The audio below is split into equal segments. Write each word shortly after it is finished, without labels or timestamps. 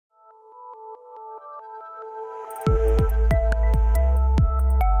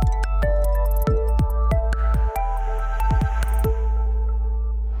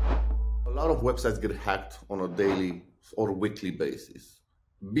websites get hacked on a daily or weekly basis.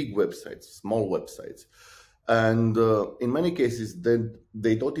 Big websites, small websites. And in many cases, then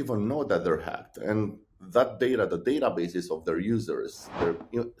they don't even know that they're hacked. And that data, the databases of their users,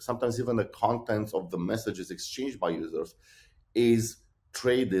 sometimes even the contents of the messages exchanged by users is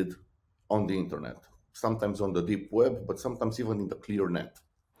traded on the internet, sometimes on the deep web, but sometimes even in the clear net.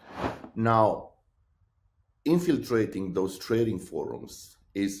 Now, infiltrating those trading forums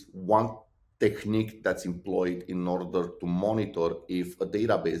is one technique that's employed in order to monitor if a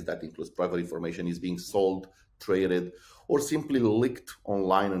database that includes private information is being sold, traded, or simply leaked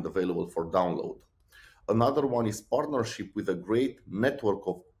online and available for download. Another one is partnership with a great network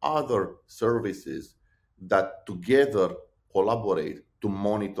of other services that together collaborate to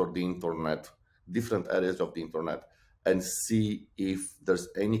monitor the internet, different areas of the internet, and see if there's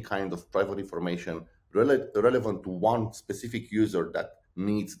any kind of private information relevant to one specific user that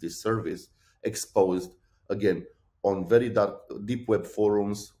needs this service exposed, again, on very dark, deep web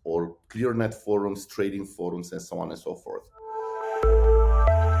forums or clear net forums, trading forums, and so on and so forth.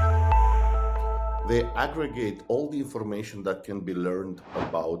 They aggregate all the information that can be learned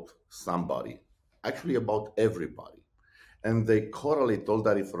about somebody, actually about everybody. And they correlate all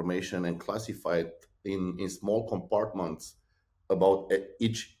that information and classify it in small compartments about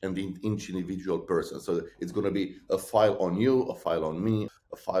each individual person. So it's going to be a file on you, a file on me,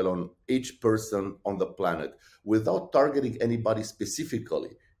 a file on each person on the planet. Without targeting anybody specifically,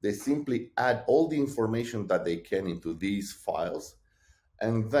 they simply add all the information that they can into these files,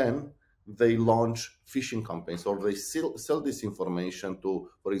 and then they launch phishing campaigns, or they sell this information to,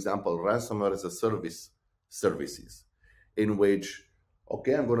 for example, ransomware as a services, in which,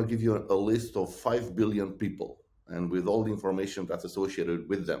 okay, I'm going to give you a list of 5 billion people, and with all the information that's associated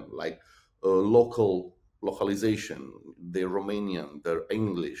with them, like localization, their Romanian, their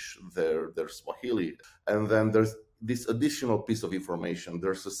English, their Swahili. And then there's this additional piece of information.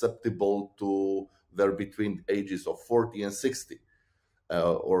 They're susceptible to, they're between ages of 40 and 60.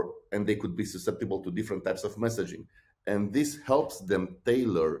 And they could be susceptible to different types of messaging. And this helps them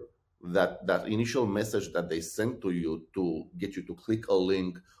tailor that initial message that they send to you to get you to click a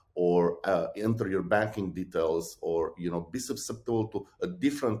link or enter your banking details, or be susceptible to a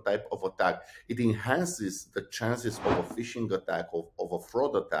different type of attack. It enhances the chances of a phishing attack, of a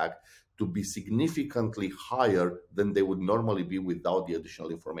fraud attack, to be significantly higher than they would normally be without the additional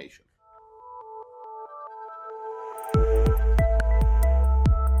information.